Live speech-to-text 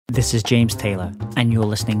This is James Taylor, and you're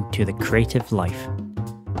listening to The Creative Life.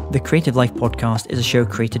 The Creative Life podcast is a show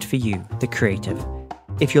created for you, the creative.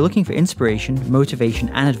 If you're looking for inspiration, motivation,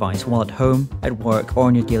 and advice while at home, at work, or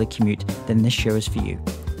on your daily commute, then this show is for you.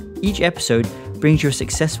 Each episode brings you a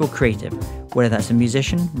successful creative, whether that's a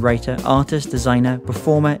musician, writer, artist, designer,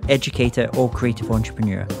 performer, educator, or creative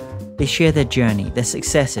entrepreneur. They share their journey, their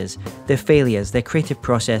successes, their failures, their creative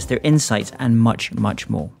process, their insights, and much, much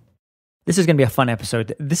more. This is going to be a fun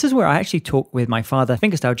episode. This is where I actually talk with my father,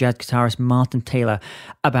 Fingerstyle jazz guitarist Martin Taylor,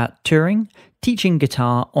 about touring, teaching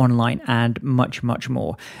guitar online, and much, much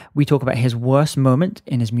more. We talk about his worst moment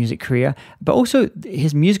in his music career, but also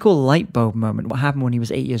his musical light bulb moment, what happened when he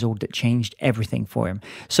was 8 years old that changed everything for him.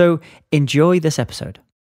 So enjoy this episode.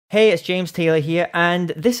 Hey, it's James Taylor here, and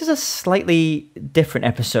this is a slightly different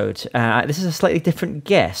episode. This is a slightly different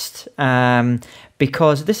guest,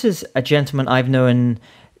 because this is a gentleman I've known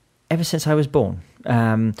ever since I was born.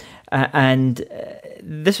 This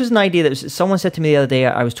was an idea that someone said to me the other day.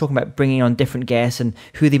 I was talking about bringing on different guests and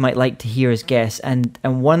who they might like to hear as guests. And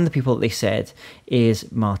one of the people that they said is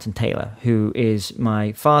Martin Taylor, who is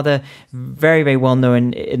my father, very, very well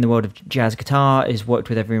known in the world of jazz guitar. Has worked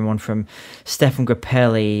with everyone from Stefan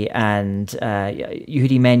Grappelli and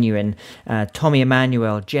Yehudi Menuhin, Tommy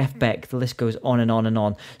Emmanuel, Jeff Beck. The list goes on and on and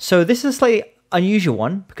on. So this is a slightly unusual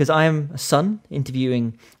one because I am a son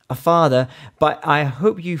interviewing a father, but I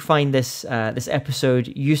hope you find this this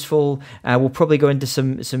episode useful. We'll probably go into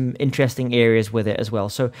some interesting areas with it as well.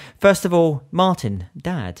 So first of all, Martin,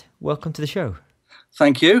 Dad, welcome to the show.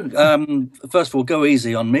 Thank you. First of all, go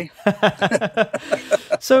easy on me.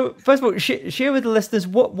 So first of all, share with the listeners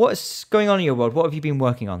what's going on in your world. What have you been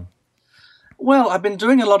working on? Well, I've been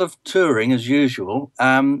doing a lot of touring as usual,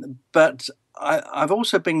 but I've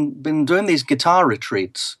also been doing these guitar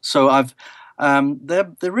retreats. So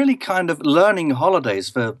they're really kind of learning holidays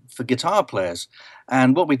for guitar players.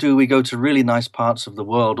 And what we do, we go to really nice parts of the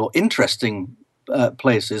world or interesting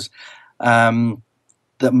places that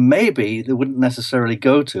maybe they wouldn't necessarily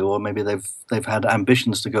go to, or maybe they've had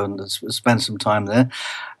ambitions to go and spend some time there.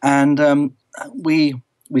 And we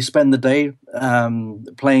spend the day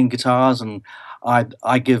playing guitars, and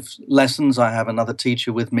I give lessons. I have another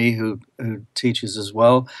teacher with me who teaches as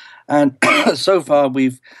well. And so far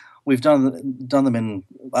we've done them in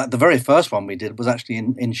the very first one we did was actually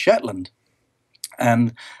in Shetland,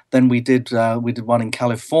 and then we did one in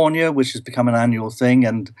California, which has become an annual thing,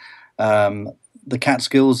 and the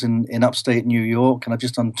Catskills in upstate New York, and I've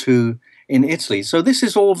just done 2 in Italy. So this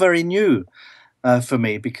is all very new for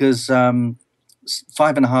me because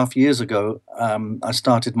 5.5 years ago I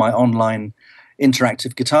started my online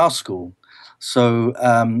interactive guitar school. So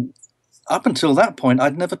up until that point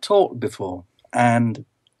I'd never taught before, and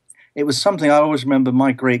it was something I always remember.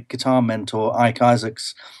 My great guitar mentor, Ike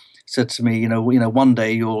Isaacs, said to me, you know, one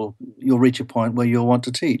day you'll reach a point where you'll want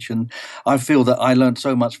to teach. And I feel that I learned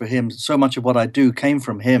so much from him. So much of what I do came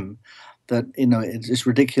from him that, it's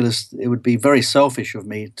ridiculous. It would be very selfish of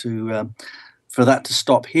me for that to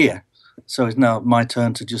stop here. So it's now my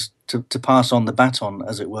turn to pass on the baton,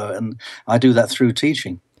 as it were. And I do that through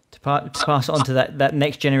teaching. To pass on to that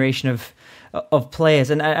next generation of players,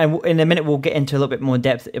 and in a minute we'll get into a little bit more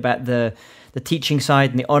depth about the teaching side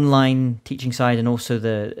and the online teaching side, and also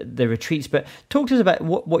the retreats. But talk to us about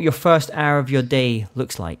what your first hour of your day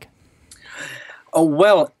looks like. Oh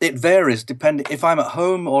well, it varies depending if I'm at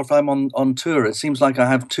home or if I'm on tour. It seems like I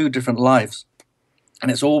have 2 different lives,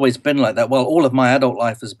 and it's always been like that. Well, all of my adult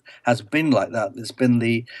life has been like that. It's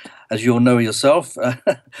been as you'll know yourself,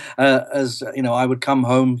 as you know, I would come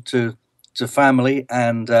home to family,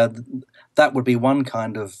 and that would be one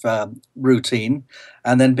kind of routine.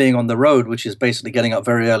 And then being on the road, which is basically getting up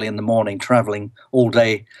very early in the morning, traveling all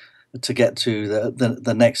day to get to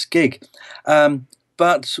the next gig.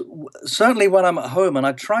 But certainly when I'm at home, and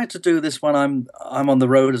I try to do this when I'm on the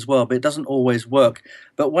road as well, but it doesn't always work.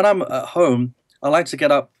 But when I'm at home, I like to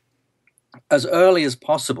get up as early as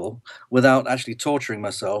possible without actually torturing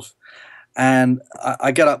myself. And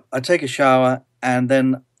I get up, I take a shower, and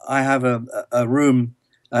then I have a room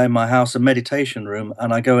in my house, a meditation room,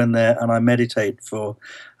 and I go in there and I meditate for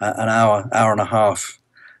an hour and a half.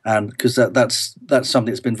 And because that's something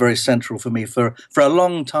that's been very central for me for a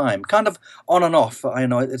long time, kind of on and off. I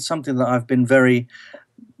know it's something that I've been very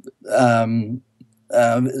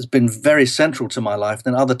it's been very central to my life.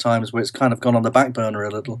 Then other times where it's kind of gone on the back burner a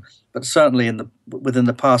little, but certainly within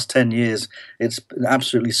the past 10 years, it's been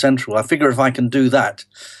absolutely central. I figure if I can do that,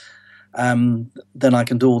 then I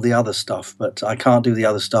can do all the other stuff. But I can't do the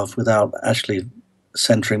other stuff without actually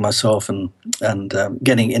centering myself and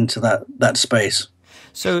getting into that space.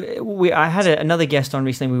 So I had another guest on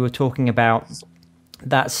recently. We were talking about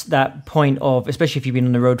that point of, especially if you've been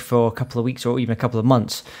on the road for a couple of weeks or even a couple of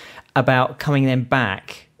months, about coming then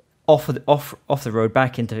back off the road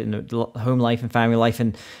back into the home life and family life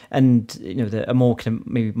and a more kind of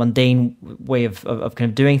maybe mundane way of kind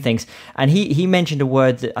of doing things. And he mentioned a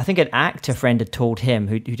word that I think an actor friend had told him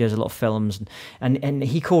who does a lot of films, and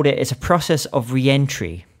he called it's a process of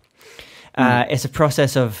re-entry. It's a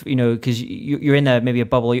process of, because you're in maybe a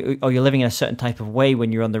bubble, or you're living in a certain type of way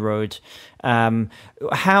when you're on the road.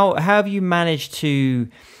 How have you managed to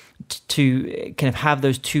kind of have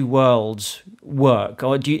those two worlds work,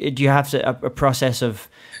 or do you have a process of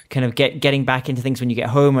kind of getting back into things when you get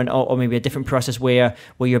home, or maybe a different process where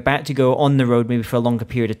you're about to go on the road maybe for a longer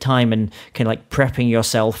period of time and kind of like prepping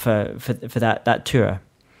yourself for that tour?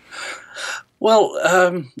 Well,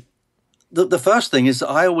 the first thing is that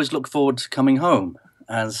I always look forward to coming home,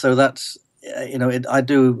 and so that's I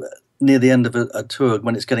do. Near the end of a tour,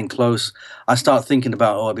 when it's getting close, I start thinking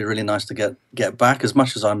about, it'd be really nice to get back, as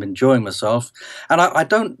much as I'm enjoying myself. And I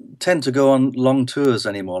don't tend to go on long tours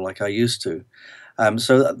anymore like I used to.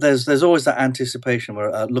 So there's always that anticipation.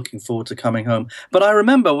 We're looking forward to coming home. But I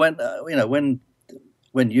remember when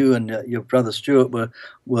you and your brother Stuart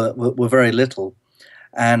were very little,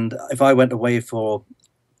 and if I went away for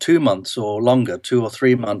 2 months or longer, 2 or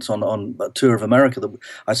 3 months on a tour of America that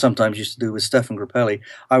I sometimes used to do with Stefan Grappelli,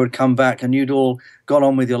 I would come back and you'd all got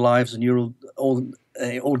on with your lives and you're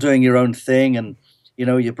all doing your own thing. And,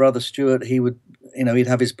 your brother Stuart, he'd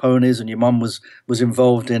have his ponies, and your mum was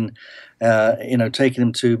involved in, taking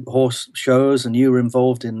him to horse shows, and you were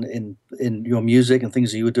involved in your music and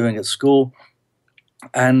things that you were doing at school.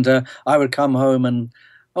 And I would come home and,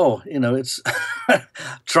 it's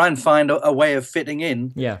try and find a way of fitting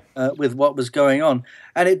in with what was going on.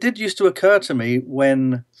 And it did used to occur to me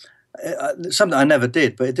when, something I never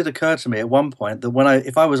did, but it did occur to me at one point that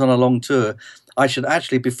if I was on a long tour, I should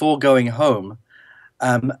actually, before going home,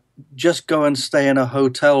 just go and stay in a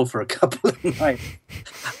hotel for a couple of nights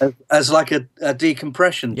as like a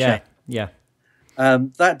decompression check. Yeah. I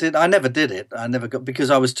never did it. I never got, because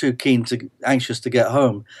I was too anxious to get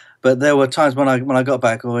home. But there were times when I got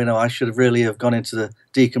back, I should have really have gone into the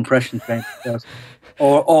decompression chamber first,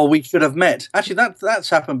 or we should have met. Actually,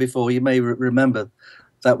 that's happened before. You may remember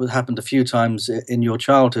that happened a few times in your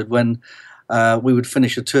childhood when we would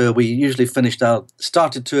finish a tour. We usually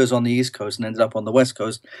started tours on the East Coast and ended up on the West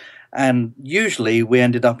Coast, and usually we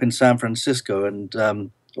ended up in San Francisco,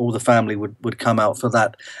 and all the family would come out for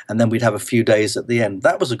that, and then we'd have a few days at the end.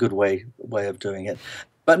 That was a good way of doing it.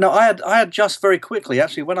 But no, I adjust very quickly.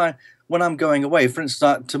 Actually, when I'm going away, for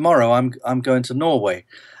instance, tomorrow I'm going to Norway,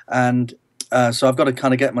 and so I've got to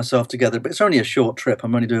kind of get myself together. But it's only a short trip.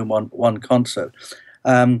 I'm only doing one concert.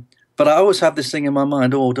 But I always have this thing in my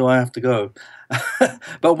mind: do I have to go?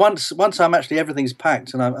 But once I'm actually, everything's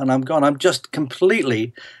packed and I'm gone, I'm just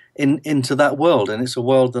completely into that world, and it's a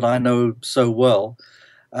world that I know so well.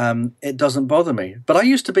 It doesn't bother me. But I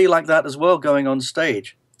used to be like that as well, going on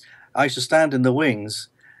stage. I used to stand in the wings,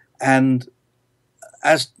 and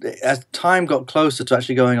as time got closer to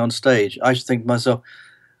actually going on stage, I used to think to myself,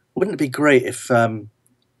 wouldn't it be great if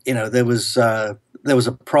there was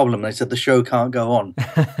a problem and they said the show can't go on.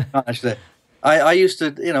 Actually, I used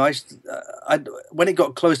to, when it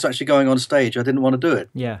got close to actually going on stage, I didn't want to do it.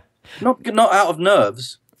 Yeah. Not out of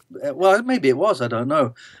nerves. Well, maybe it was. I don't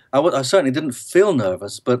know. I certainly didn't feel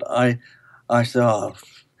nervous, but I thought,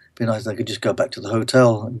 it'd be nice if I could just go back to the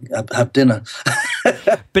hotel and have dinner.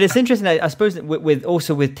 But it's interesting, I suppose, that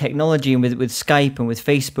with technology and with Skype and with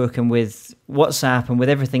Facebook and with WhatsApp and with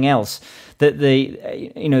everything else,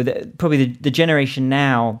 that probably the generation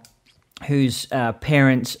now whose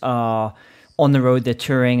parents are on the road, they're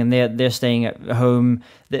touring, and they're staying at home.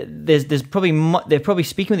 There's probably they're probably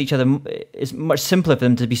speaking with each other. It's much simpler for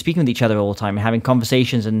them to be speaking with each other all the time and having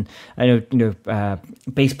conversations. And I know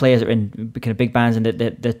bass players are in kind of big bands and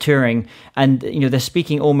they're touring, and they're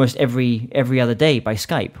speaking almost every other day by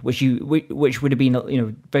Skype, which would have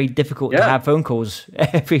been very difficult to have phone calls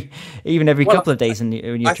every couple of days when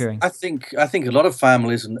you're touring. I think a lot of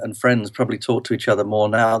families and friends probably talk to each other more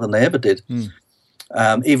now than they ever did.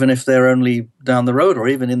 Even if they're only down the road or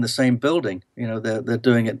even in the same building, they're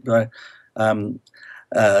doing it by, going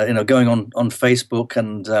on Facebook,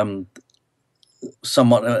 and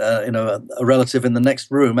somewhat, a relative in the next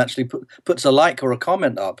room actually puts a like or a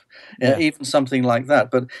comment up, even something like that.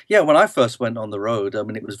 But yeah, when I first went on the road,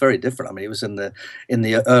 it was very different. It was in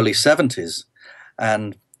the early 70s,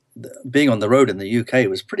 and being on the road in the UK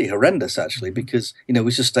was pretty horrendous, actually, because we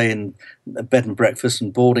used to stay in bed and breakfast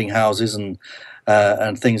and boarding houses and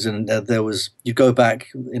things, and you go back,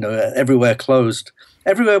 everywhere closed,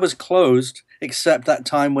 everywhere was closed except that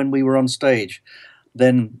time when we were on stage.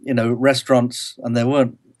 Then restaurants, and there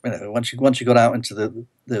weren't, once you got out into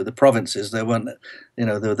the provinces, there weren't,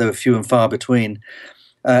 there were few and far between.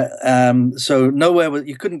 So nowhere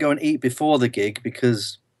you couldn't go and eat before the gig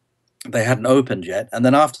because they hadn't opened yet, and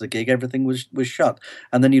then after the gig everything was shut,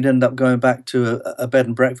 and then you'd end up going back to a bed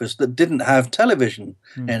and breakfast that didn't have television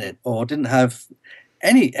in it, or didn't have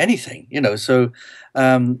anything, so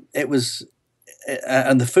it was,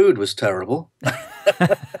 and the food was terrible.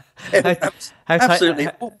 Absolutely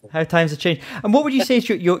awful. How times have changed. And what would you say is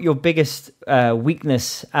your biggest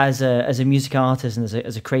weakness as a music artist and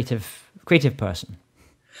as a creative person?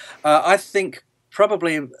 I think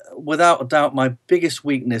probably, without a doubt, my biggest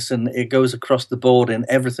weakness, and it goes across the board in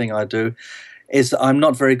everything I do, is that I'm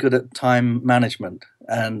not very good at time management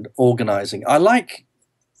and organizing. I like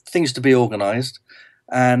things to be organized,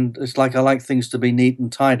 and it's like I like things to be neat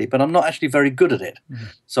and tidy, but I'm not actually very good at it.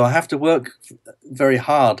 So I have to work very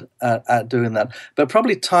hard at doing that. But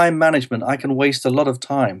probably time management, I can waste a lot of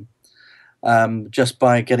time just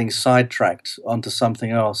by getting sidetracked onto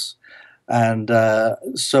something else. And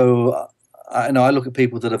so I look at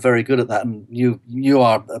people that are very good at that, and you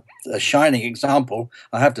are a shining example,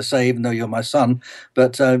 I have to say, even though you're my son.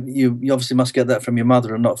 But you obviously must get that from your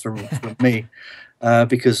mother and not from me,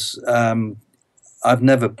 because I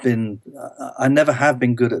never have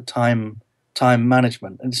been good at time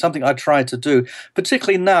management, and it's something I try to do,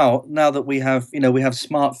 particularly now that we have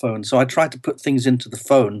smartphones. So I try to put things into the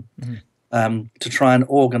phone to try and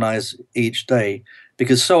organize each day,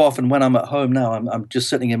 because so often when I'm at home now, I'm just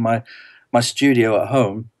sitting in my studio at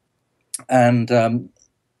home, and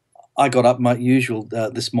I got up my usual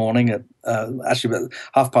this morning at actually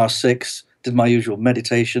about 6:30. Did my usual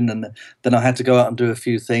meditation, and then I had to go out and do a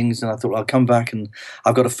few things, and I thought I'll come back and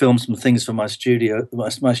I've got to film some things for my studio,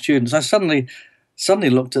 my students. I suddenly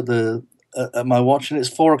looked at my watch, and it's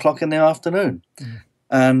 4:00 in the afternoon,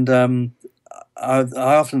 and I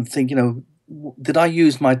often think, did I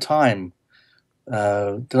use my time?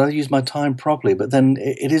 Did I use my time properly? But then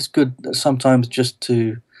it is good sometimes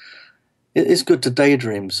it is good to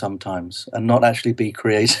daydream sometimes and not actually be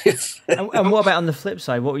creative. And what about on the flip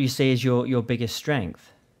side? What would you say is your biggest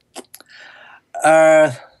strength?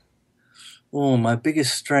 My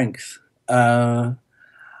biggest strength.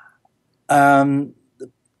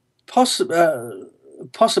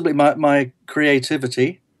 Possibly my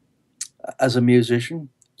creativity as a musician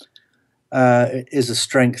is a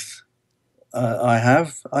strength I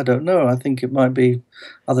have. I don't know. I think it might be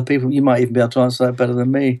other people. You might even be able to answer that better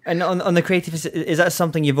than me. And on the creative, is that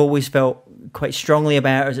something you've always felt quite strongly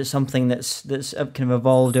about, or is it something that's kind of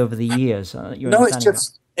evolved over the years? No, it's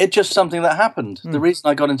just something that happened. The reason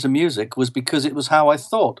I got into music was because it was how I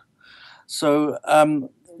thought. So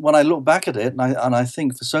when I look back at it, and I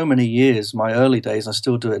think for so many years, my early days, I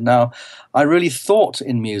still do it now, I really thought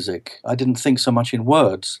in music. I didn't think so much in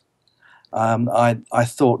words. I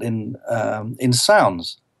thought in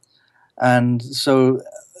sounds, and so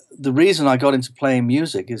the reason I got into playing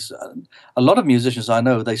music is a lot of musicians I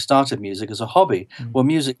know, they started music as a hobby. Well,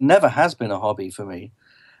 music never has been a hobby for me.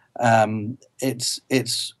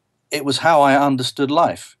 It was how I understood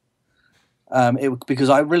life. Because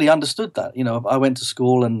I really understood that. I went to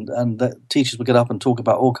school and the teachers would get up and talk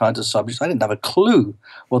about all kinds of subjects. I didn't have a clue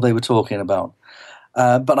what they were talking about,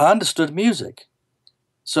 but I understood music.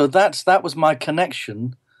 So that was my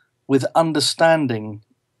connection with understanding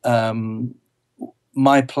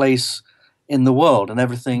my place in the world, and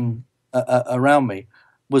everything around me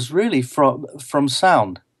was really from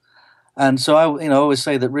sound. And so I always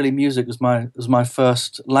say that really music was my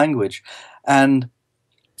first language. And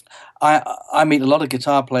I meet a lot of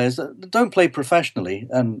guitar players that don't play professionally,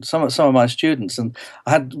 and some of my students. And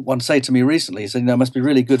I had one say to me recently, he said, it must be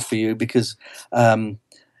really good for you, because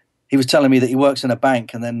he was telling me that he works in a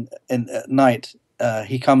bank, and then at night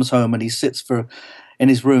he comes home and he sits in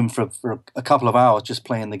his room for a couple of hours just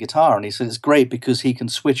playing the guitar. And he said it's great because he can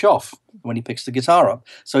switch off when he picks the guitar up.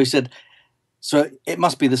 So he said, so it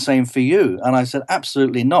must be the same for you. And I said,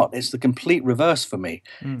 absolutely not. It's the complete reverse for me.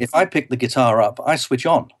 If I pick the guitar up, I switch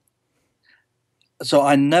on. So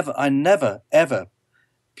I never ever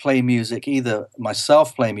play music, either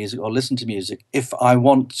myself play music or listen to music, if I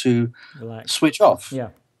want to switch off. Yeah.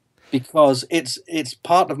 Because it's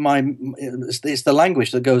part of it's the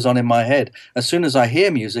language that goes on in my head. As soon as I hear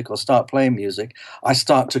music or start playing music, I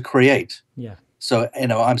start to create. Yeah. So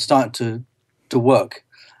I'm starting to work,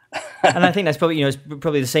 And I think that's probably, it's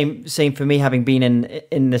probably the same for me, having been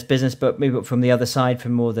in this business, but maybe from the other side,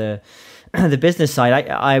 from more the the business side.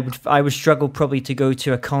 I would struggle probably to go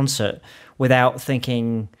to a concert without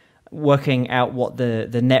working out what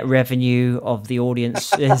the net revenue of the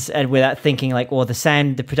audience is, and without thinking like, well,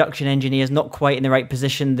 the production engineer is not quite in the right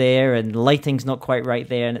position there, and lighting's not quite right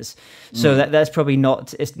there, and that's probably not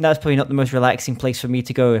the most relaxing place for me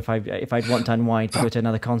to go if I'd want to unwind, to go to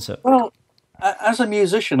another concert. Well, as a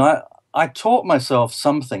musician, I taught myself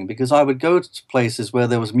something, because I would go to places where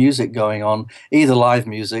there was music going on, either live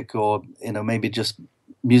music or maybe just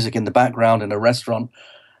music in the background in a restaurant.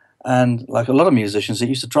 And like a lot of musicians, it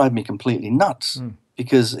used to drive me completely nuts,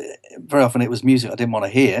 because very often it was music I didn't want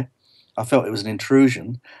to hear. I felt it was an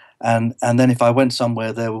intrusion. And then if I went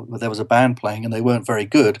somewhere there was a band playing and they weren't very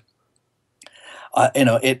good,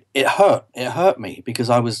 it hurt. It hurt me,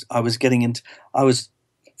 because I was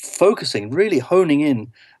focusing, really honing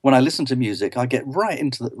in. When I listen to music, I get right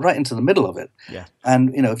into the middle of it. Yeah.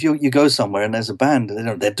 And if you go somewhere and there's a band,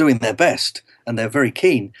 they're doing their best and they're very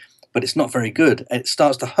keen, but it's not very good, it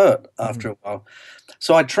starts to hurt after a while.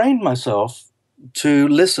 So I trained myself to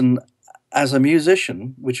listen as a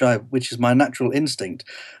musician, which is my natural instinct,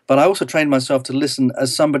 but I also trained myself to listen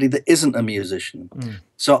as somebody that isn't a musician.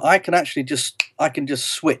 So I can actually just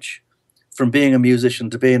switch from being a musician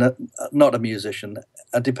to being not a musician,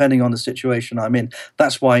 depending on the situation I'm in.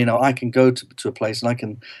 That's why I can go to a place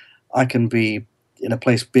and I can be in a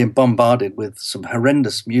place being bombarded with some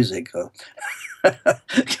horrendous music.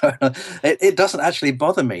 It doesn't actually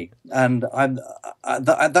bother me, and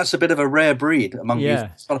that's a bit of a rare breed among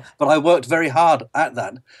musicians. But I worked very hard at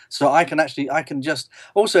that, so I can just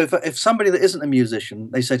also, if somebody that isn't a musician,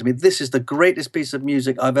 they say to me, "This is the greatest piece of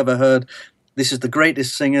music I've ever heard. This is the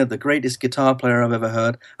greatest singer, the greatest guitar player I've ever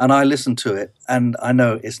heard," and I listen to it, and I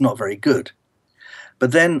know it's not very good.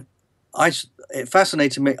 But then it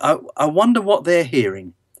fascinated me. I wonder what they're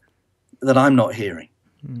hearing that I'm not hearing.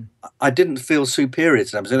 I didn't feel superior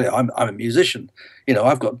to them. I'm a musician.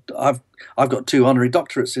 I've got 2 honorary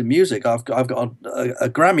doctorates in music. I've got a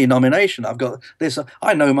Grammy nomination. I've got this.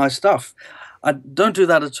 I know my stuff. I don't do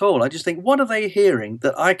that at all. I just think, what are they hearing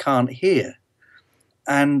that I can't hear?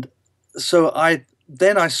 And so I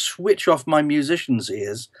switch off my musician's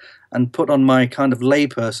ears and put on my kind of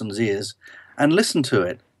layperson's ears and listen to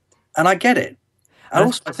it, and I get it. And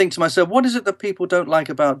also I think to myself, what is it that people don't like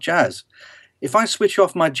about jazz? If I switch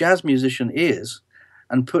off my jazz musician ears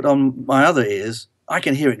and put on my other ears, I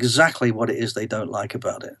can hear exactly what it is they don't like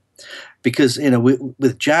about it. Because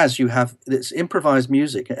with jazz, it's improvised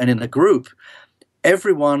music, and in a group,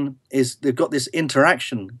 they've got this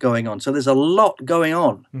interaction going on. So there's a lot going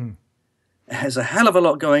on. There's a hell of a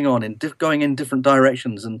lot going on, going in different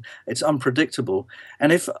directions, and it's unpredictable.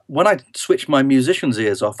 And when I switch my musician's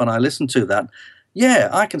ears off and I listen to that,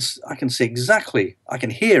 I can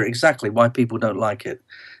hear exactly why people don't like it,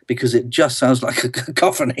 because it just sounds like a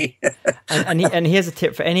cacophony. and here's a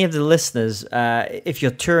tip for any of the listeners: if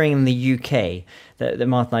you're touring in the UK, that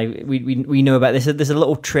Martha and I we know about this. There's a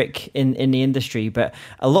little trick in the industry, but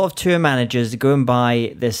a lot of tour managers go and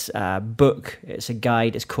buy this book. It's a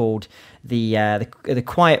guide. It's called the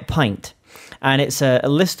Quiet Pint. And it's a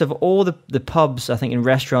list of all the pubs, I think, in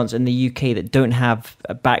restaurants in the UK that don't have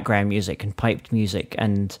background music and piped music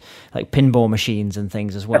and like pinball machines and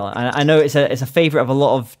things as well. And I know it's a favorite of a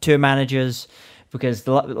lot of tour managers, because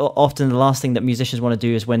often the last thing that musicians want to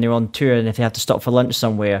do is when they're on tour and if they have to stop for lunch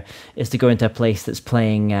somewhere is to go into a place that's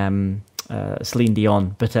playing Celine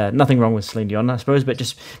Dion. But nothing wrong with Celine Dion, I suppose, but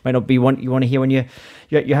just might not be one you want to hear when you're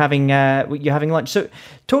having lunch. So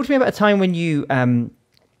talk to me about a time when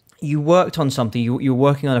you worked on something, you were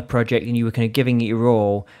working on a project and you were kind of giving it your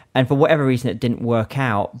all, and for whatever reason it didn't work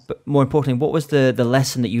out. But more importantly, what was the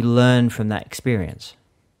lesson that you learned from that experience?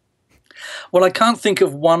 Well, I can't think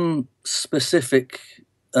of one specific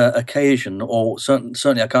occasion, or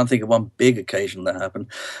certainly I can't think of one big occasion that happened,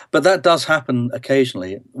 but that does happen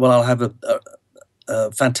occasionally. Well, I'll have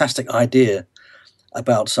a fantastic idea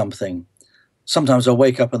about something. Sometimes I'll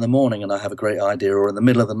wake up in the morning and I have a great idea, or in the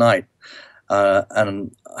middle of the night.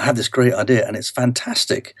 And I have this great idea, and it's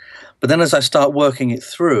fantastic. But then as I start working it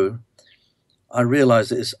through, I realize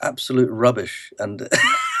that it's absolute rubbish, and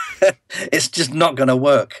it's just not going to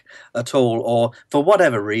work at all, or for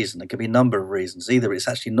whatever reason. It could be a number of reasons. Either it's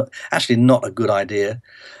actually not a good idea.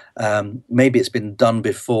 Maybe it's been done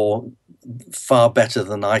before far better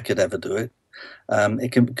than I could ever do it.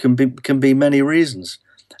 It can be many reasons.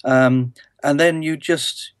 And then you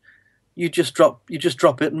just drop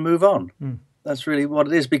it and move on. That's really what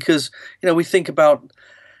it is, because we think about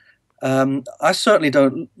I certainly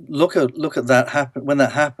don't look at that happen when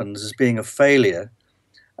that happens as being a failure.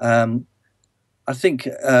 Um, I think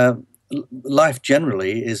life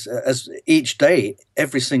generally is as each day,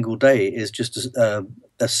 every single day is just a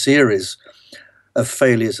series of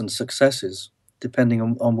failures and successes, depending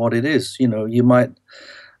on what it is.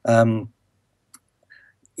 Um,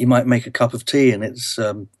 you might make a cup of tea and it's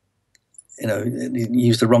you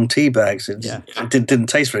use the wrong tea bags. It didn't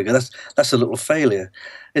taste very good. That's a little failure,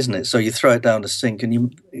 isn't it? So you throw it down the sink and you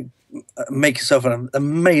make yourself an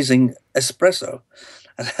amazing espresso.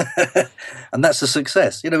 And that's a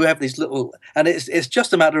success. We have these little, and it's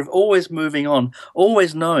just a matter of always moving on,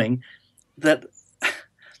 always knowing that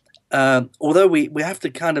although we have to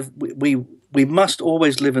kind of we must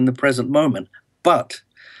always live in the present moment, but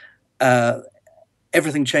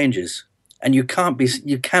everything changes, and you cannot be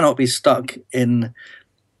stuck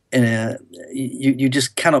you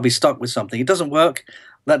just cannot be stuck with something. It doesn't work.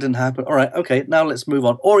 That didn't happen. All right, okay, now let's move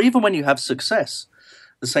on. Or even when you have success,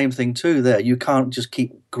 the same thing too there. You can't just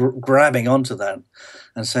keep grabbing onto that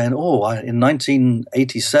and saying, oh, in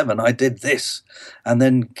 1987 I did this, and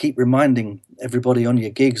then keep reminding everybody on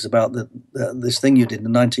your gigs about this thing you did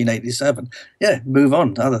in 1987. Yeah, move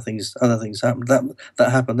on. Other things happened.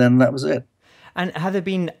 That happened then, and that was it. And have there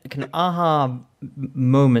been kind of aha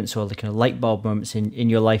moments or the kind of light bulb moments in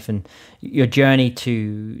your life and your journey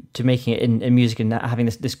to making it in music and having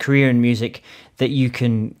this career in music that you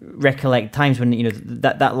can recollect times when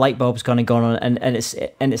that light bulb's gone on and it's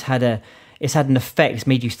had an effect, it's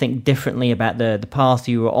made you think differently about the path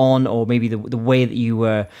you were on, or maybe the way that you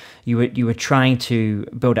were trying to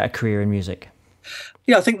build out a career in music?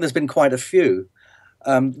 Yeah, I think there's been quite a few.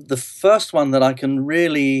 The first one that I can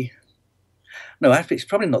really No, actually, it's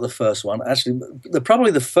probably not the first one. Actually, probably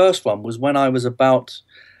the first one was when I was about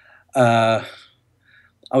 8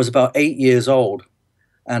 years old,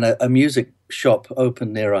 and a music shop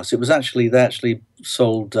opened near us. They actually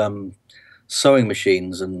sold sewing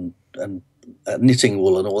machines and knitting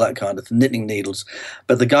wool and all that kind of knitting needles.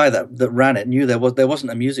 But the guy that ran it knew there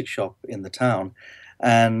wasn't a music shop in the town,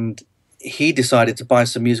 and he decided to get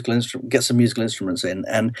some musical instruments in,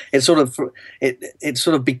 and it sort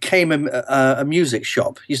of became a music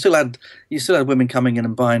shop. You still had women coming in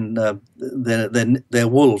and buying their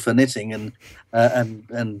wool for knitting and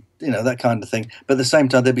that kind of thing. But at the same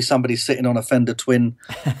time, there'd be somebody sitting on a Fender Twin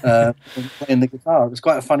playing the guitar. It was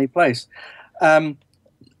quite a funny place, and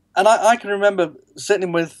I can remember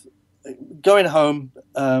going home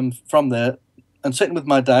from there and sitting with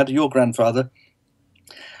my dad, your grandfather,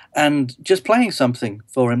 and just playing something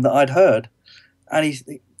for him that I'd heard, and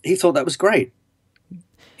he thought that was great.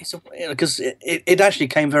 He said, because it actually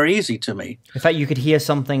came very easy to me. In fact, you could hear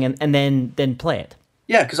something and then play it.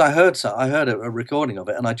 Yeah, because I heard a recording of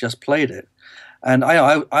it and I just played it. And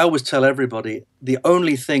I always tell everybody the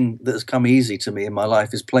only thing that has come easy to me in my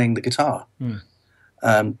life is playing the guitar.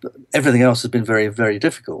 Everything else has been very, very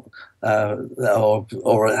difficult,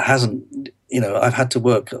 or it hasn't. I've had to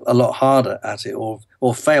work a lot harder at it, or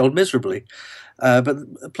failed miserably.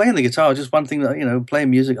 But playing the guitar was just one thing that playing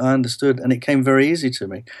music I understood, and it came very easy to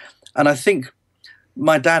me. And I think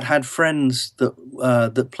my dad had friends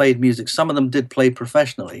that played music. Some of them did play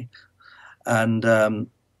professionally, and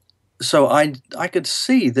so I could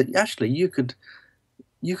see that actually you could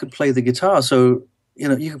play the guitar. So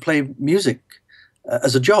you could play music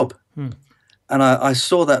as a job. And I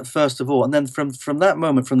saw that first of all, and then from that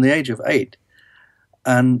moment, from the age of 8,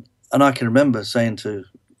 and I can remember saying to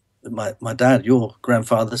my dad, your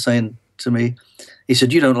grandfather, saying to me, he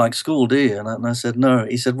said, "You don't like school, do you?" And I said, "No."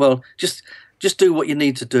 He said, "Well, just do what you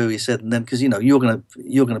need to do," he said, and then because you're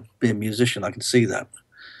gonna be a musician, I can see that.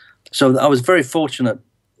 So I was very fortunate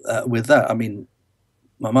with that. I mean,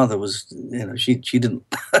 my mother was, she didn't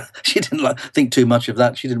think too much of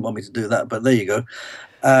that. She didn't want me to do that, but there you go.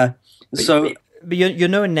 But you're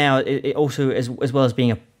known now, it also as well as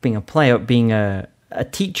being a player, being a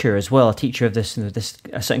teacher as well, a teacher of this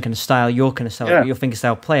a certain kind of style, your kind of style, your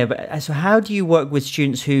fingerstyle player. But so how do you work with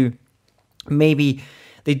students who maybe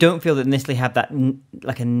they don't feel that necessarily have that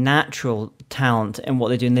like a natural talent in what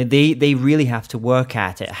they're doing? They really have to work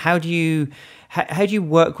at it. How do you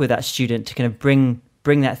work with that student to kind of bring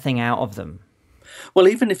that thing out of them? Well,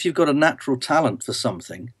 even if you've got a natural talent for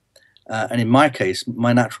something, and in my case,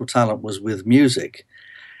 my natural talent was with music,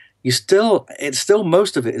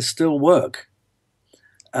 most of it is still work.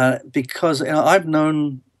 Because I've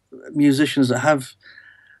known musicians that have,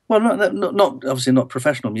 well, not obviously not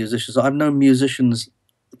professional musicians. I've known musicians,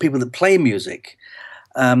 people that play music,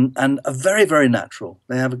 and are very, very natural.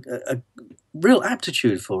 They have a real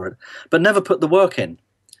aptitude for it, but never put the work in.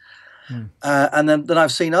 And then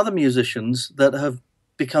I've seen other musicians that have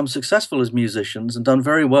become successful as musicians and done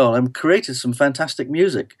very well and created some fantastic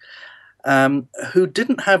music, who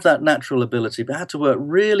didn't have that natural ability but had to work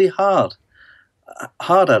really hard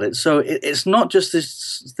at it. So it's not just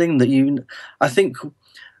this thing that I think a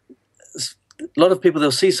lot of people,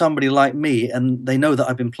 they'll see somebody like me and they know that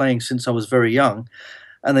I've been playing since I was very young,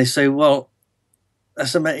 and they say, well,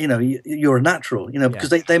 that's you're a natural, because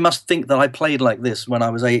they must think that I played like this when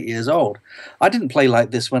I was 8 years old. I didn't play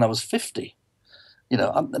like this when I was 50.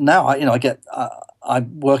 Now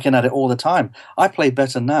I'm working at it all the time. I play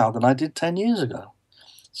better now than I did 10 years ago.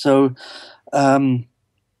 So a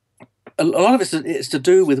lot of it's to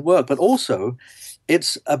do with work, but also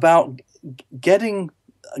it's about getting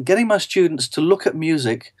my students to look at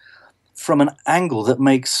music from an angle that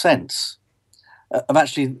makes sense of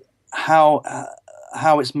actually how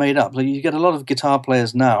it's made up. Like, you get a lot of guitar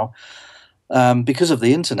players now, because of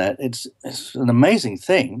the internet. It's an amazing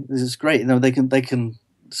thing. This is great. They can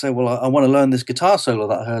say, well, I want to learn this guitar solo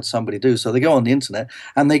that I heard somebody do. So they go on the internet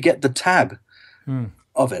and they get the tab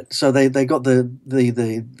of it. So they got the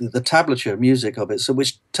tablature music of it, so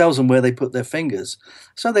which tells them where they put their fingers.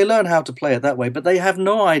 So they learn how to play it that way, but they have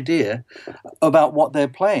no idea about what they're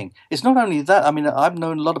playing. It's not only that. I mean, I've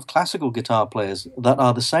known a lot of classical guitar players that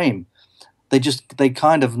are the same. They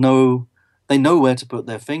kind of know. They know where to put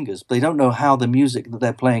their fingers. They don't know how the music that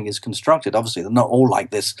they're playing is constructed. Obviously, they're not all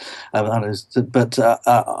like this, but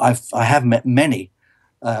I have met many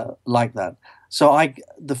like that. So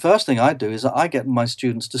the first thing I do is I get my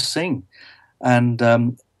students to sing,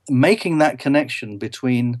 and making that connection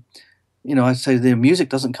between, I say the music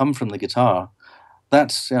doesn't come from the guitar.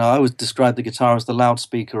 That's, I always describe the guitar as the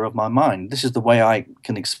loudspeaker of my mind. This is the way I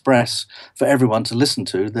can express for everyone to listen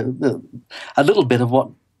to a little bit of what,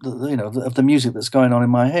 of the music that's going on in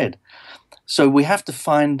my head. So we have to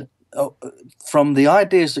find, from the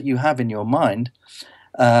ideas that you have in your mind,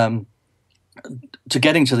 to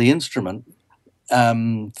getting to the instrument. A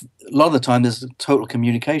lot of the time there's a total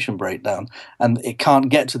communication breakdown and it can't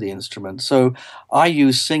get to the instrument. So I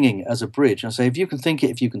use singing as a bridge. I say, if you can think it,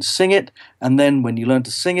 if you can sing it, and then when you learn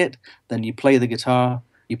to sing it, then you play the guitar,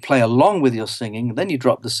 you play along with your singing, then you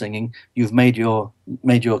drop the singing, you've made your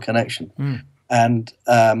connection. And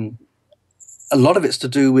a lot of it's to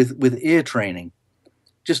do with ear training.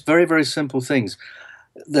 Just very, very simple things.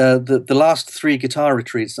 The last 3 guitar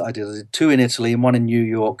retreats that I did 2 in Italy and 1 in New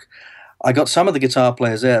York. I got some of the guitar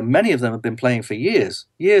players there. Many of them have been playing for years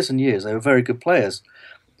and years. They were very good players.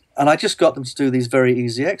 And I just got them to do these very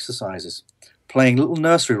easy exercises, playing little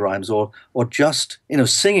nursery rhymes or just,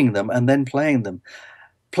 singing them and then playing them.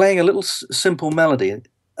 Playing a little simple melody,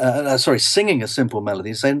 singing a simple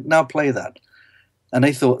melody and saying, now play that. And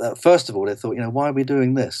they thought, first of all, why are we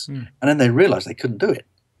doing this? And then they realized they couldn't do it.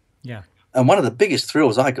 Yeah. And one of the biggest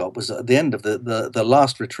thrills I got was at the end of the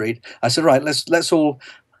last retreat. I said, right,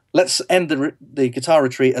 let's end the guitar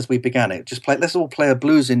retreat as we began it. Let's all play a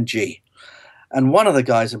blues in G. And one of the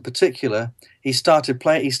guys in particular, he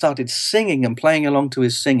started singing and playing along to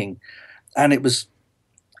his singing. And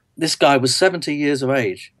this guy was 70 years of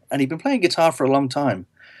age, and he'd been playing guitar for a long time.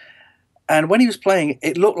 And when he was playing,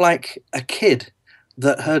 it looked like a kid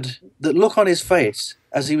that look on his face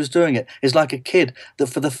as he was doing it is like a kid that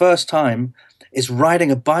for the first time is riding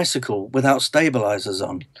a bicycle without stabilizers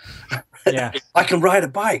on. Yeah. I can ride a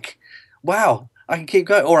bike. Wow. I can keep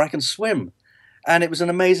going, or I can swim. And it was an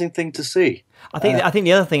amazing thing to see. I think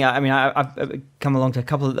the other thing, I've come along to a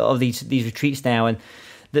couple of these retreats now, and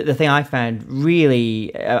the thing I found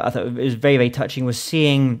really, I thought it was very, very touching, was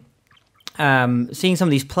seeing some of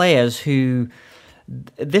these players who,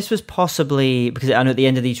 this was possibly, because I know at the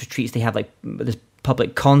end of these retreats they have like this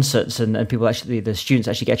public concerts and people the students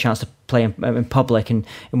actually get a chance to play in public and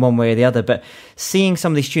in one way or the other. But seeing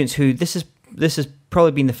some of these students who this has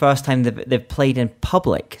probably been the first time they've played in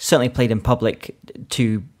public, certainly played in public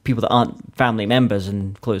to people that aren't family members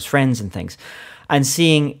and close friends and things, and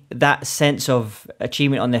seeing that sense of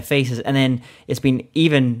achievement on their faces. And then it's been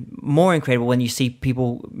even more incredible when you see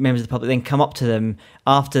members of the public then come up to them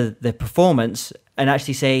after the performance and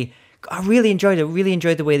actually say, I really enjoyed it. Really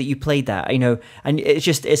enjoyed the way that you played that. And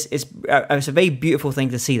it's a very beautiful thing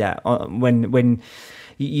to see that when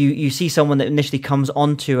you see someone that initially comes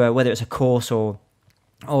onto whether it's a course or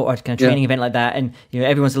a kind of training event like that, and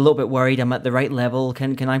everyone's a little bit worried. I'm at the right level.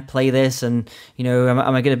 Can I play this? And am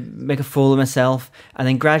I going to make a fool of myself? And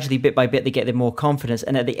then gradually, bit by bit, they get more confidence.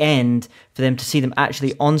 And at the end, for them to see them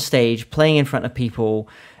actually on stage playing in front of people.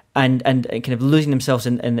 And kind of losing themselves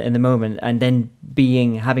in the moment, and then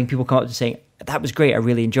having people come up and saying, that was great, I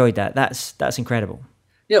really enjoyed that. That's incredible.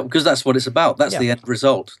 Yeah, because that's what it's about. That's Yeah. the end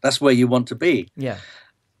result. That's where you want to be. Yeah.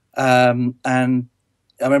 And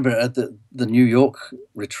I remember at the New York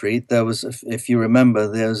retreat, there was, if you remember,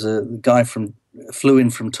 there's a guy flew in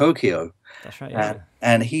from Tokyo, That's right. Yeah.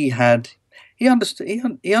 and he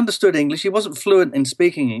understood English. He wasn't fluent in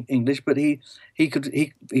speaking English, but he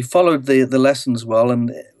followed the lessons well.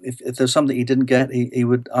 And if there's something he didn't get, he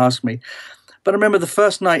would ask me. But I remember the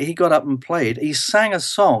first night he got up and played. He sang a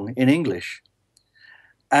song in English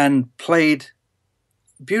and played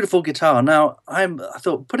beautiful guitar. Now I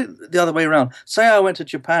thought, put it the other way around. Say I went to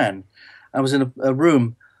Japan. I was in a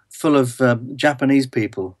room full of Japanese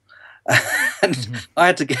people, and I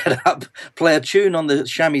had to get up, play a tune on the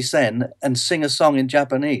shamisen, and sing a song in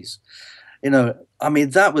Japanese. I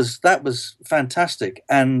mean, that was fantastic,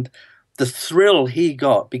 and the thrill he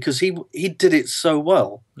got, because he did it so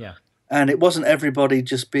well. Yeah. And it wasn't everybody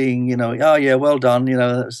just being, oh yeah, well done.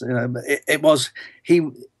 It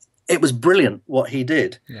was brilliant what he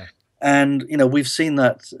did. Yeah. And we've seen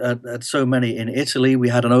that at so many. In Italy, we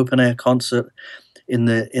had an open air concert in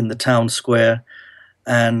the town square,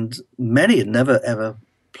 and many had never ever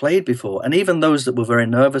played before. And even those that were very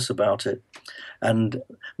nervous about it and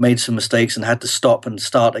made some mistakes and had to stop and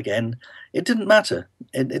start again, it didn't matter.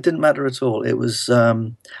 It didn't matter at all. It was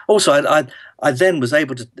also I then was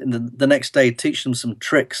able to the next day teach them some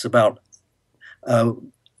tricks about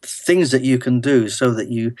things that you can do, so that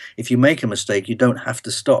if you make a mistake, you don't have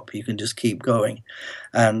to stop. You can just keep going.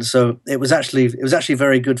 And so it was actually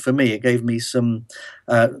very good for me. It gave me some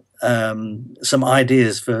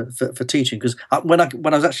ideas for teaching, because when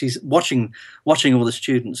I was actually watching all the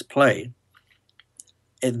students play,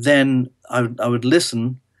 then I would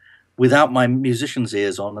listen without my musician's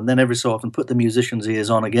ears on, and then every so often put the musician's ears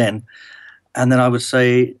on again, and then I would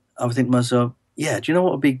think to myself, yeah, do you know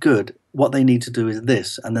what would be good? What they need to do is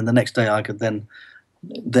this, and then the next day I could then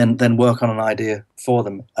work on an idea for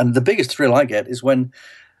them. And the biggest thrill I get is when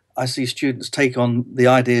I see students take on the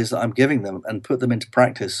ideas that I'm giving them and put them into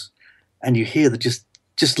practice, and you hear that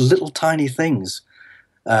just little tiny things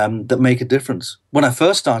that make a difference. When I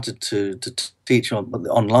first started to teach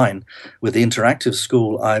online with the interactive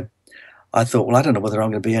school, I thought, well, I don't know whether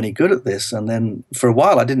I'm going to be any good at this. And then for a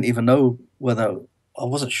while, I didn't even know I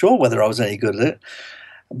wasn't sure whether I was any good at it.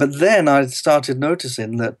 But then I started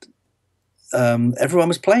noticing that everyone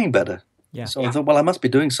was playing better. Yeah. So I thought, well, I must be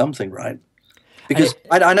doing something right. Because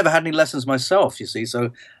I never had any lessons myself, you see,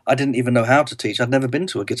 so I didn't even know how to teach. I'd never been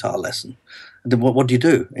to a guitar lesson. And then what do you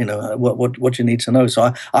do? What do you need to know?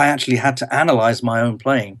 So I actually had to analyze my own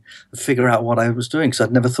playing and figure out what I was doing, because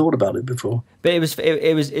I'd never thought about it before. But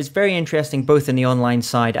it's very interesting, both in the online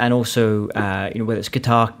side and also whether it's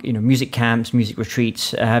guitar, music camps, music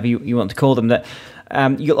retreats, however you want to call them, that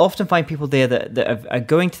you'll often find people there that are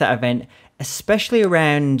going to that event, especially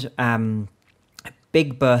around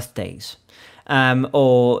big birthdays.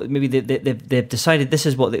 Or maybe they've decided this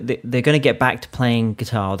is what they're going to get back to playing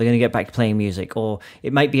guitar, they're going to get back to playing music, or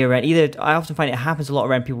it might be around I often find it happens a lot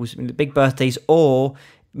around people's big birthdays, or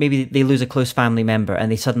maybe they lose a close family member and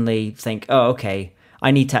they suddenly think, oh, okay,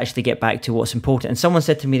 I need to actually get back to what's important. And someone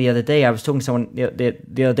said to me the other day, I was talking to someone the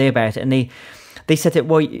other day about it, and they said that,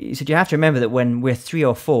 well, you said you have to remember that when we're 3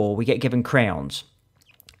 or 4, we get given crayons,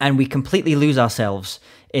 and we completely lose ourselves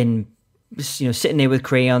in sitting there with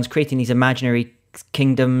crayons, creating these imaginary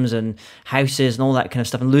kingdoms and houses and all that kind of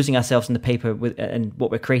stuff, and losing ourselves in the paper and what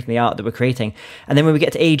we're creating, the art that we're creating. And then when we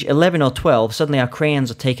get to age 11 or 12, suddenly our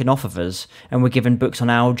crayons are taken off of us, and we're given books on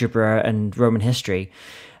algebra and Roman history.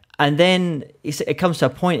 And then it comes to a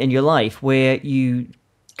point in your life where you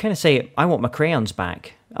kind of say, I want my crayons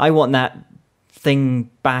back. I want that thing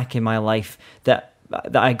back in my life that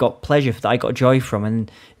I got pleasure, that I got joy from. And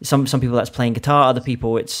some people that's playing guitar, other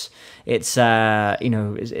people it's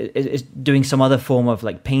doing some other form of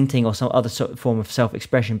like painting or some other sort of form of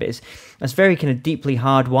self-expression. But it's very kind of deeply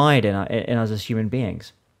hardwired in us as human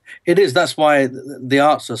beings. It is. That's why the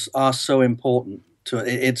arts are so important to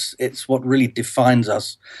it. It's what really defines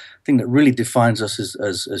us. The thing that really defines us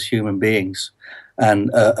as human beings, and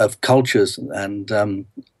of cultures. And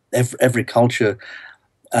every culture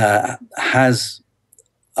has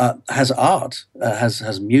art,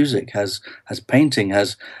 has music, has painting,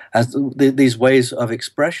 has these ways of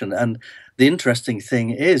expression. And the interesting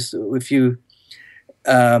thing is, if you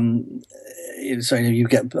so you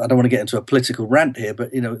get, I don't want to get into a political rant here,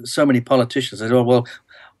 but so many politicians say, oh well,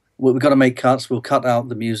 we've got to make cuts. We'll cut out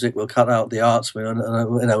the music. We'll cut out the arts.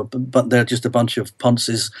 But they're just a bunch of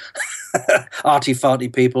ponces,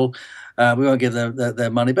 arty-farty people. We won't give their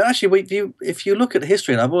money. But actually, if you look at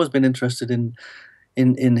history, and I've always been interested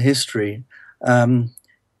in history,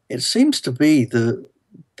 it seems to be the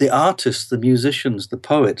the artists, the musicians, the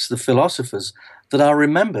poets, the philosophers that are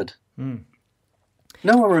remembered. Mm.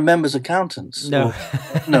 No one remembers accountants. No.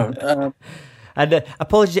 No. And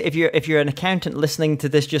apologies if you're an accountant listening to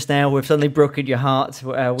this just now. We've suddenly broken your heart.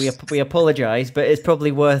 We apologise, but it's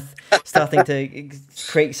probably worth starting to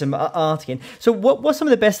create some art again. So, what's some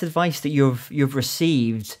of the best advice that you've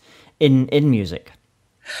received in music?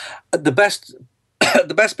 The best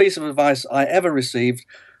piece of advice I ever received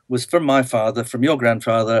was from my father, from your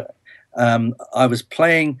grandfather. I was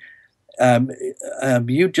playing.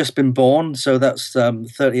 You'd just been born, so that's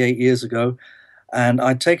 38 years ago. And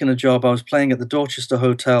I'd taken a job. I was playing at the Dorchester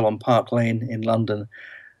Hotel on Park Lane in London,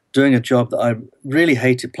 doing a job that I really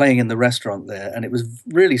hated, playing in the restaurant there. And it was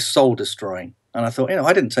really soul destroying. And I thought,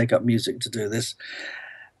 I didn't take up music to do this.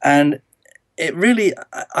 And it really,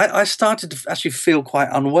 I started to actually feel quite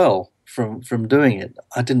unwell from doing it.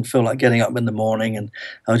 I didn't feel like getting up in the morning, and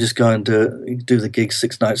I would just go and do the gigs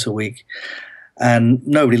 6 nights a week. And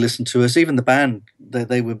nobody listened to us. Even the band,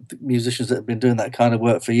 they were musicians that had been doing that kind of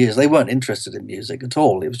work for years. They weren't interested in music at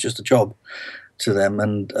all. It was just a job to them.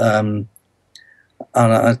 And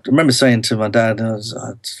I remember saying to my dad,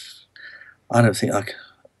 I don't think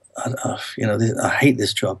I hate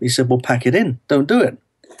this job. He said, well, pack it in. Don't do it.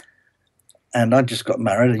 And I just got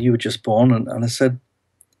married, and you were just born. And I said,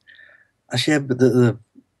 actually, yeah, but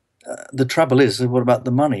the trouble is, what about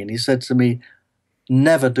the money? And he said to me,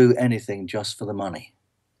 never do anything just for the money.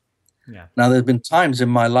 Yeah. Now, there's been times in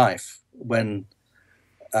my life when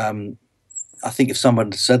I think if someone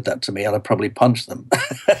had said that to me, I'd have probably punched them.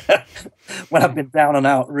 When I've been down and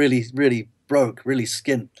out, really, really broke, really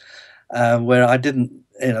skint, where I didn't,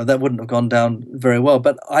 that wouldn't have gone down very well.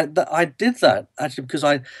 But I did that actually because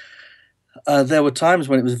there were times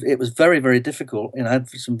when it was very, very difficult. I had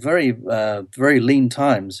some very, very lean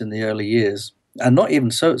times in the early years, and not even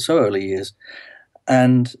so early years.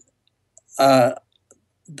 And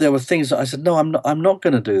there were things that I said, no, I'm not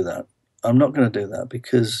going to do that. I'm not going to do that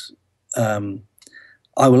because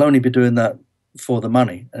I will only be doing that for the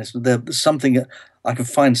money. And there's something I can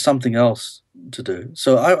find something else to do.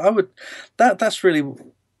 So I would that's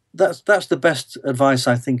the best advice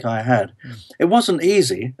I think I had. It wasn't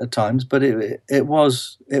easy at times, but it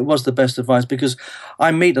was the best advice because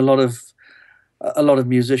I meet a lot of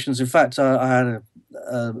musicians. In fact, I had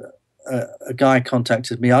a guy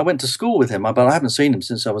contacted me. I went to school with him, but I haven't seen him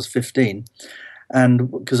since I was 15.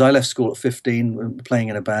 And because I left school at 15 playing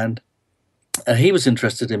in a band, and he was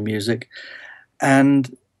interested in music.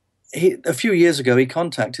 And a few years ago, he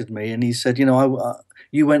contacted me and he said,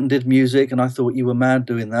 you went and did music, and I thought you were mad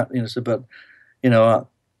doing that. But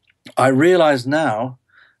I realize now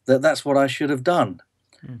that that's what I should have done.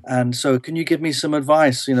 And so can you give me some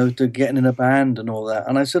advice, to getting in a band and all that?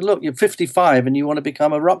 And I said, look, you're 55 and you want to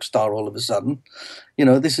become a rock star all of a sudden.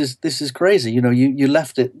 This is crazy. You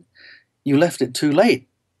left it too late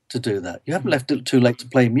to do that. You haven't left it too late to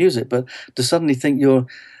play music, but to suddenly think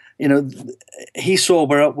he saw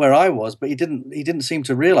where I was, but he didn't seem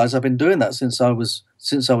to realize I've been doing that since I was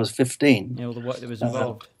 15. All the work that was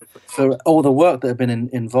involved. For all the work that had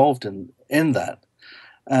been involved in that.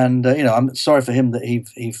 And I'm sorry for him that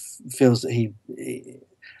he feels that he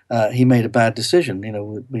made a bad decision.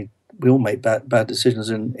 We all make bad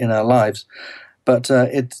decisions in our lives, but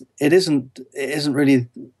it isn't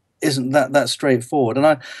that straightforward.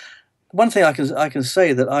 And one thing I can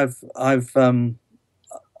say that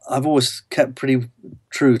I've always kept pretty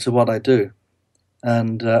true to what I do,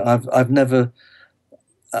 and I've never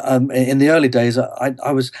in the early days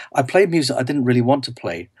I played music I didn't really want to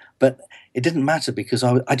play, but it didn't matter because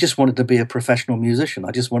I just wanted to be a professional musician.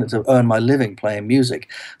 I just wanted to earn my living playing music.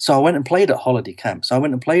 So I went and played at holiday camps. I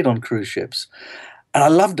went and played on cruise ships, and I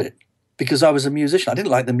loved it because I was a musician. I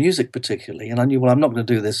didn't like the music particularly, and I knew, well, I'm not going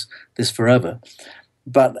to do this forever.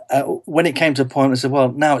 But when it came to a point, I said,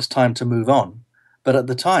 well, now it's time to move on. But at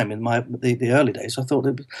the time, in the early days, I thought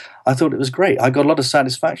it was great. I got a lot of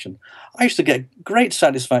satisfaction. I used to get great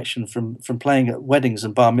satisfaction from playing at weddings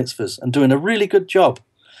and bar mitzvahs and doing a really good job.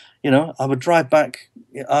 I would drive back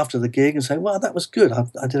after the gig and say, well, that was good.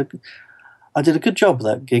 I did a good job with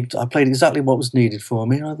that gig. I played exactly what was needed for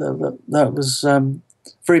me. That was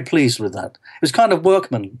very pleased with that. It was kind of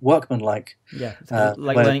workman-like. Yeah,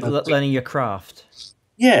 like learning your craft.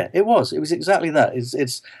 Yeah, it was. It was exactly that.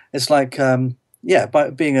 It's like by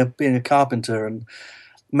being a carpenter and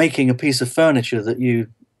making a piece of furniture that you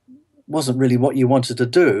wasn't really what you wanted to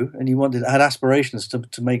do, and you had aspirations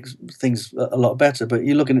to make things a lot better. But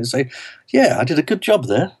you look at it and say, "Yeah, I did a good job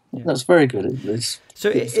there. Yeah. That's very good. It's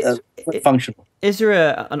functional." Is there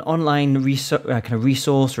an online kind of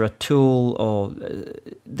resource or a tool or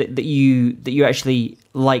that you actually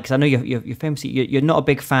like? 'Cause I know you're famously you're not a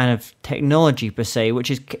big fan of technology per se, which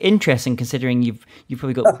is interesting considering you've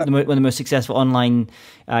probably got one of the most successful online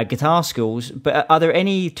guitar schools. But are there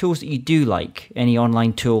any tools that you do like? Any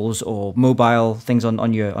online tools or mobile things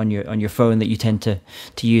on your phone that you tend to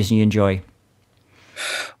use and you enjoy?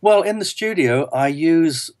 Well, in the studio, I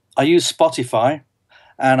use Spotify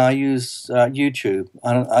and I use YouTube,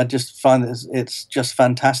 and I just find that it's just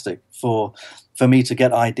fantastic for me to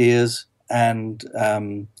get ideas and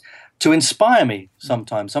to inspire me.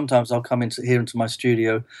 Sometimes I'll come into my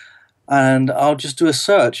studio, and I'll just do a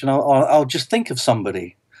search, and I'll just think of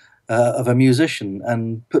somebody, of a musician,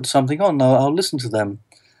 and put something on. I'll listen to them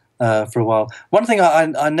for a while. One thing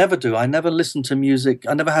I never do, I never listen to music.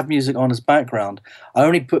 I never have music on as background. I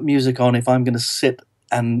only put music on if I'm going to sit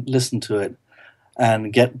and listen to it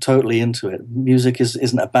and get totally into it. Music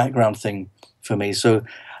isn't a background thing for me. So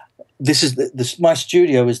my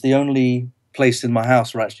studio is the only place in my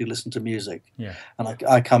house where I actually listen to music. Yeah. And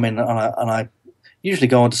I come in and I usually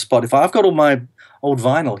go onto Spotify. I've got all my old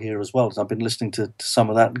vinyl here as well, because I've been listening to some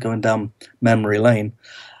of that going down memory lane.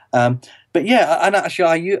 But yeah, and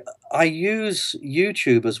actually I use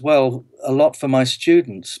YouTube as well a lot for my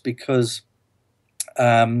students, because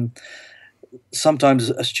sometimes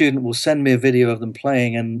a student will send me a video of them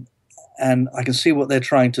playing, and I can see what they're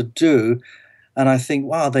trying to do, and I think,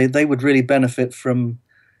 wow, they would really benefit from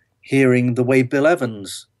hearing the way Bill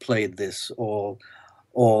Evans played this, or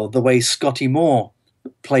the way Scotty Moore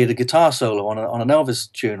played a guitar solo on an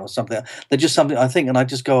Elvis tune or something. They're just something I think, and I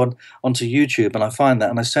just go onto YouTube and I find that,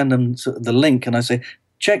 and I send them the link, and I say,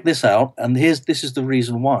 check this out, and this is the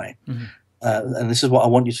reason why. Mm-hmm. And this is what I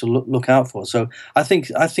want you to look out for. So I think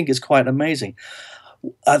it's quite amazing.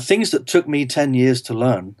 Things that took me 10 years to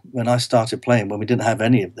learn when I started playing, when we didn't have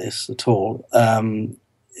any of this at all.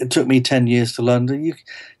 It took me 10 years to learn.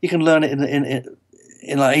 You can learn it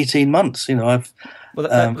in like 18 months. You know,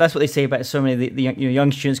 that's what they say about so many of the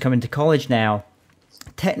young students coming to college now.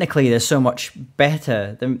 Technically, they're so much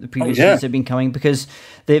better than the previous students have been coming, because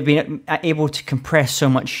they've been able to compress so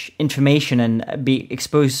much information and be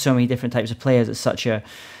exposed to so many different types of players at such a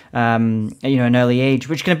an early age.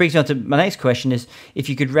 Which kind of brings me on to my next question: is if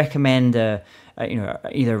you could recommend either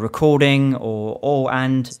a recording or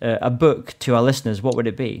a book to our listeners, what would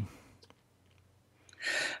it be?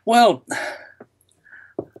 Well,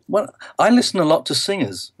 I listen a lot to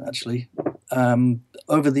singers, actually.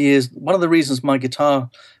 Over the years, one of the reasons my guitar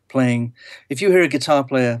playing, if you hear a guitar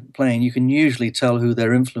player playing, you can usually tell who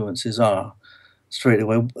their influences are straight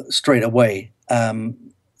away.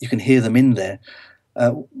 You can hear them in there.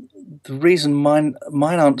 The reason mine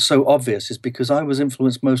aren't so obvious is because I was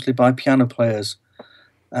influenced mostly by piano players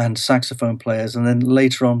and saxophone players, and then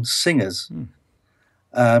later on singers.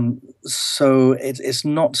 So it's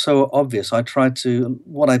not so obvious.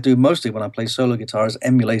 What I do mostly when I play solo guitar is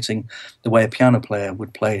emulating the way a piano player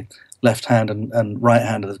would play left hand and right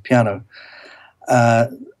hand of the piano.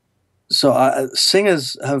 So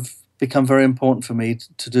singers have become very important for me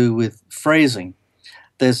to do with phrasing.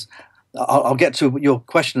 I'll get to your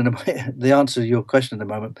question the answer to your question in a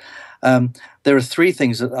moment. There are three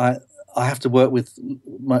things that I have to work with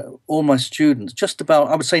all my students. Just about,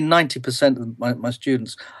 I would say 90% of my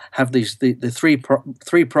students have the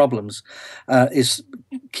three problems. Is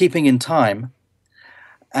keeping in time,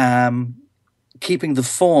 keeping the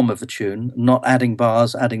form of the tune, not adding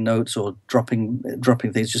bars, adding notes, or dropping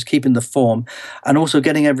things, just keeping the form, and also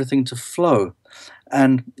getting everything to flow.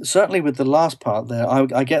 And certainly with the last part there,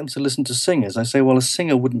 I get them to listen to singers. I say, well, a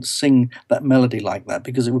singer wouldn't sing that melody like that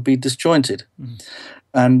because it would be disjointed. Mm.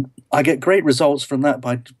 And I get great results from that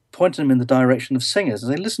by pointing them in the direction of singers.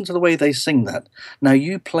 And they listen to the way they sing that. Now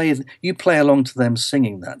you play along to them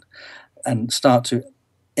singing that and start to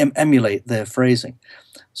emulate their phrasing.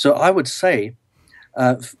 So I would say,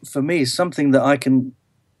 for me, something that I can,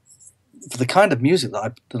 for the kind of music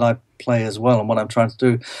that I play as well, and what I'm trying to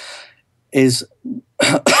do, is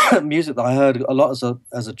music that I heard a lot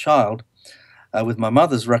as a child with my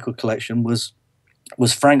mother's record collection was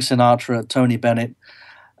Frank Sinatra, Tony Bennett,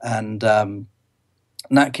 and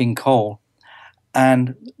Nat King Cole,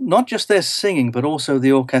 and not just their singing, but also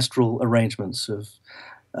the orchestral arrangements of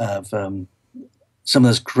some of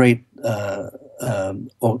those great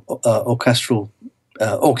orchestral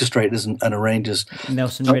orchestrators and arrangers.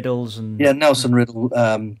 Nelson Riddle's and Nelson Riddle,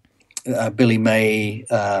 Billy May,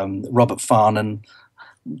 Robert Farnon.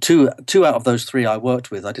 Two out of those three I worked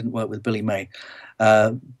with. I didn't work with Billy May,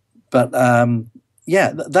 but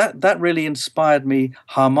that really inspired me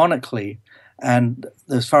harmonically And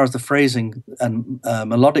as far as the phrasing and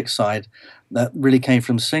melodic side, that really came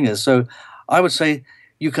from singers. So I would say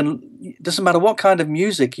it doesn't matter what kind of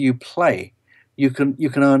music you play, you can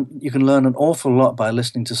learn an awful lot by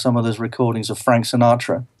listening to some of those recordings of Frank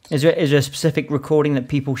Sinatra. Is there a specific recording that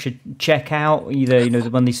people should check out? Either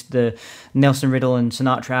the Nelson Riddle and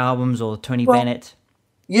Sinatra albums, or Tony Bennett.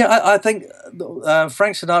 Yeah, I think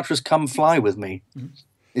Frank Sinatra's "Come Fly With Me"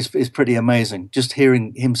 is pretty amazing. Just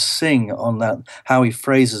hearing him sing on that, how he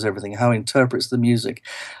phrases everything, how he interprets the music,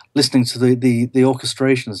 listening to the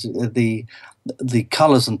orchestrations, the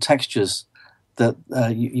colors and textures that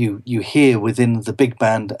you hear within the big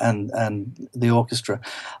band and the orchestra,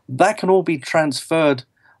 that can all be transferred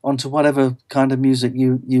onto whatever kind of music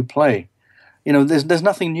you play. There's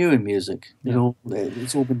nothing new in music.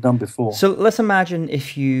 It's all been done before. So let's imagine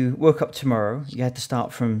if you woke up tomorrow, you had to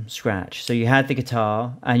start from scratch. So you had the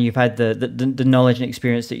guitar, and you've had the knowledge and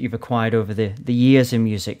experience that you've acquired over the years in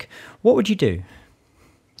music. What would you do?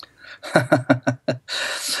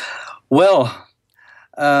 Well,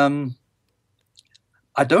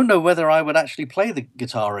 I don't know whether I would actually play the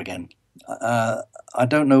guitar again. I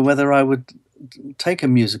don't know whether I would take a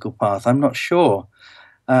musical path. I'm not sure.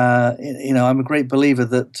 I'm a great believer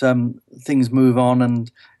that things move on,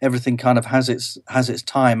 and everything kind of has its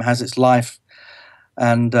time, has its life,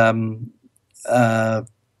 and with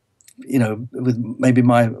maybe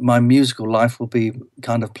my musical life will be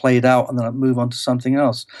kind of played out, and then I move on to something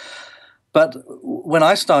else. But when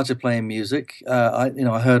I started playing music, I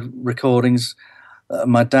heard recordings.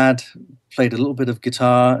 My dad played a little bit of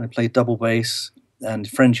guitar and played double bass, and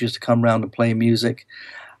friends used to come round and play music.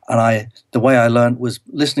 And the way I learned was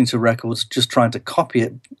listening to records, just trying to copy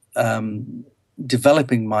it,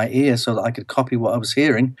 developing my ear so that I could copy what I was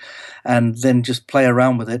hearing, and then just play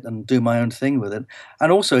around with it and do my own thing with it.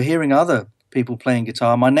 And also hearing other people playing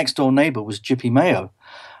guitar. My next door neighbor was Jippy Mayo,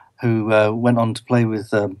 who went on to play with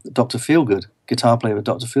Dr. Feelgood, guitar player with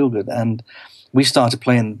Dr. Feelgood. And we started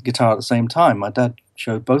playing guitar at the same time. My dad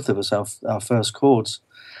showed both of us our first chords,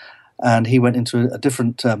 and he went into a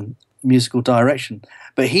different musical direction.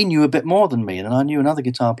 But he knew a bit more than me, and I knew another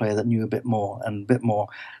guitar player that knew a bit more and a bit more.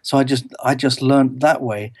 So I just learned that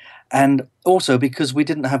way. And also because we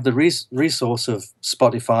didn't have the resource of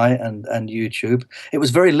Spotify and YouTube, it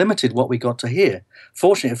was very limited what we got to hear.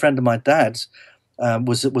 Fortunately, a friend of my dad's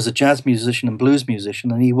was a jazz musician and blues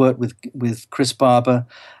musician, and he worked with Chris Barber,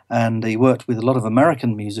 and he worked with a lot of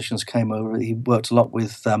American musicians came over. He worked a lot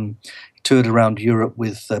with, toured around Europe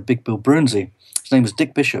with Big Bill Broonzy. His name was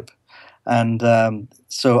Dick Bishop. And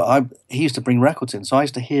so he used to bring records in. So I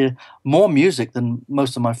used to hear more music than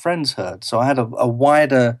most of my friends heard. So I had a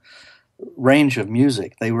wider range of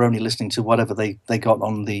music. They were only listening to whatever they got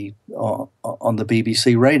on the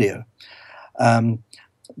BBC radio.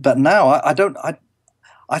 But now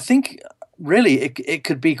I think really it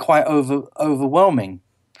could be quite overwhelming.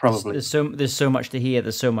 Probably there's so much to hear.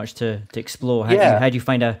 There's so much to explore. How do you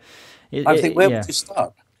find I think where would you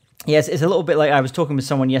start? Yes, it's a little bit like I was talking with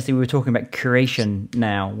someone yesterday. We were talking about curation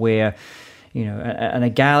now, where in a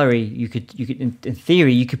gallery you could in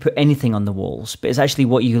theory you could put anything on the walls, but it's actually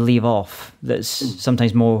what you leave off that's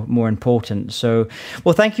sometimes more important. So,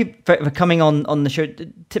 well, thank you for coming on the show.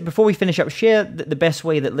 Before we finish up, share the best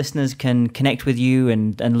way that listeners can connect with you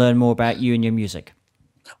and learn more about you and your music.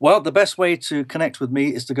 Well, the best way to connect with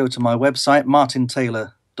me is to go to my website,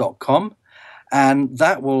 martintaylor.com, and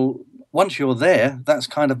that will. Once you're there, that's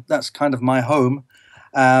kind of my home.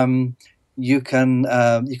 You can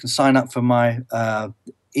sign up for my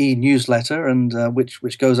e-newsletter, and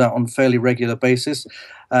which goes out on a fairly regular basis,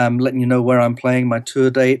 letting you know where I'm playing, my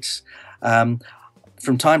tour dates.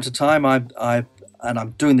 From time to time, and I'm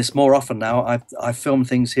doing this more often now. I film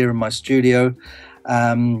things here in my studio.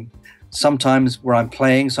 Sometimes where I'm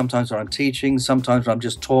playing, sometimes where I'm teaching, sometimes where I'm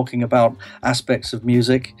just talking about aspects of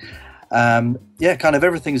music. Kind of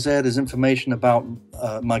everything's there. There's information about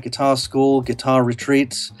my guitar school, guitar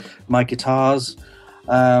retreats, my guitars.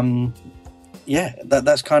 That's kind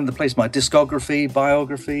of the place. My discography,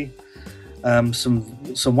 biography, some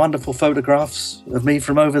wonderful photographs of me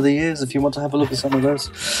from over the years, if you want to have a look at some of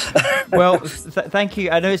those. Well, thank you.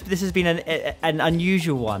 I know this has been an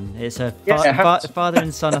unusual one. It's a father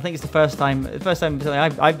and son. I think it's the first time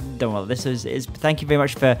I've done well. This is thank you very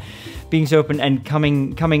much for being so open and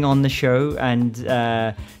coming on the show and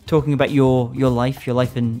talking about your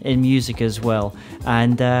life in music as well.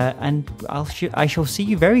 And I shall see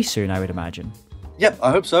you very soon, I would imagine. Yep,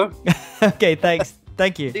 I hope so. Okay, thanks.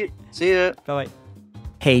 Thank you. See you. Bye-bye.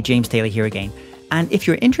 Hey, James Taylor here again. And if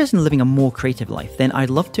you're interested in living a more creative life, then I'd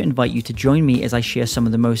love to invite you to join me as I share some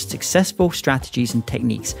of the most successful strategies and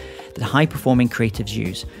techniques that high-performing creatives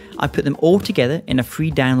use. I put them all together in a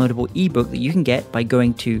free downloadable ebook that you can get by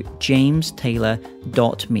going to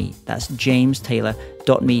jamestaylor.me. That's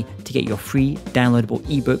jamestaylor.me to get your free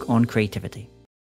downloadable ebook on creativity.